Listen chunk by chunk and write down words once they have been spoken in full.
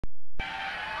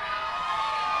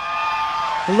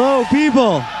Hello,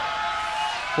 people.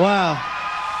 Wow.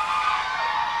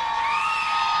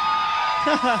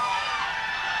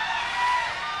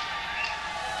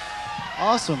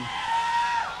 Awesome.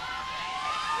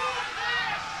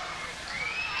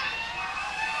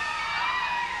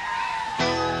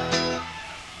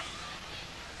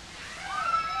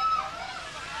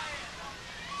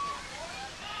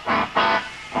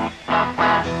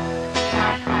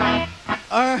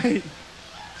 All right.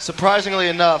 Surprisingly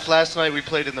enough, last night we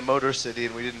played in the Motor City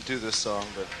and we didn't do this song,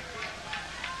 but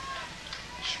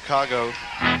Chicago.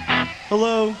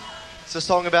 Hello. It's a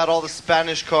song about all the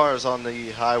Spanish cars on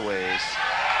the highways.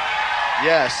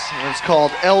 Yes, and it's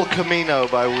called El Camino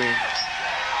by Ween.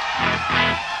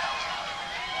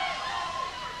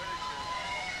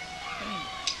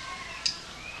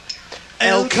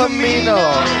 El Camino.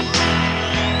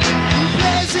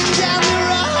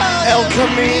 El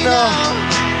Camino.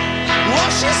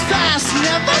 Washes fast,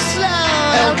 never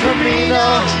slow. El Camino.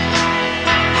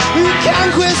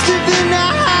 Conquest of the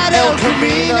night. El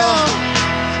Camino.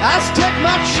 Aztec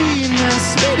machine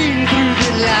speeding through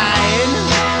the line.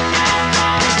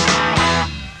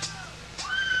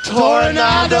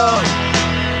 Tornado.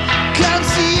 Can't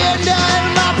see it in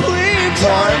my brain.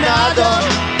 Tornado.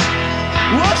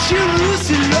 Wash you loose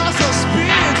and lost her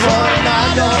speed.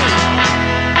 Tornado.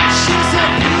 She's a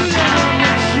beautiful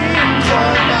machine.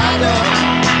 Tornado.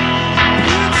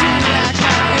 Beauty like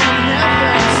I have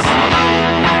never seen.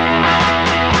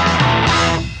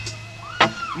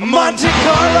 Monte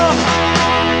Carlo.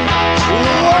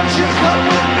 Won't you come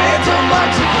with me to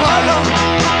Monte Carlo?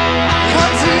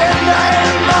 Can't see it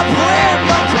in my brain.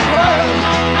 Monte Carlo.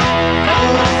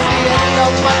 Can't see it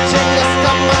in my chest.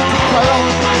 Monte Carlo.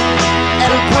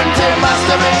 El puente más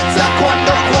derecha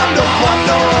cuando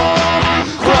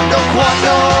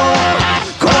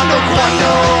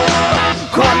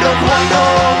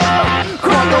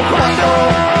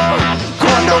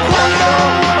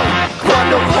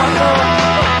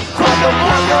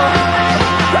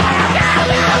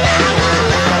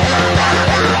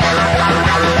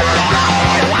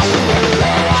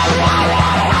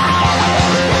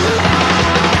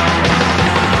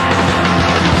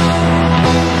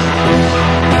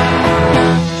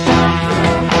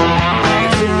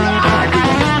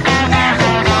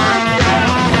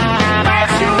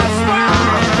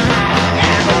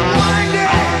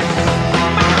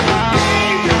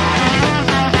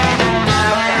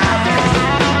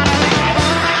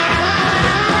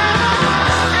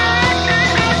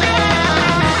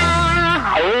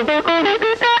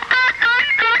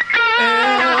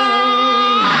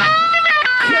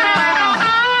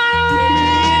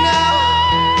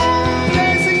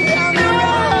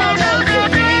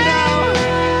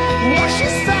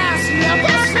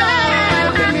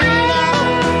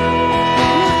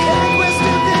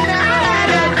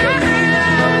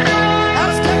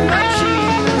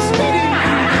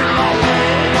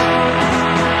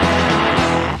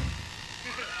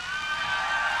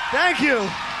Thank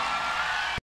you.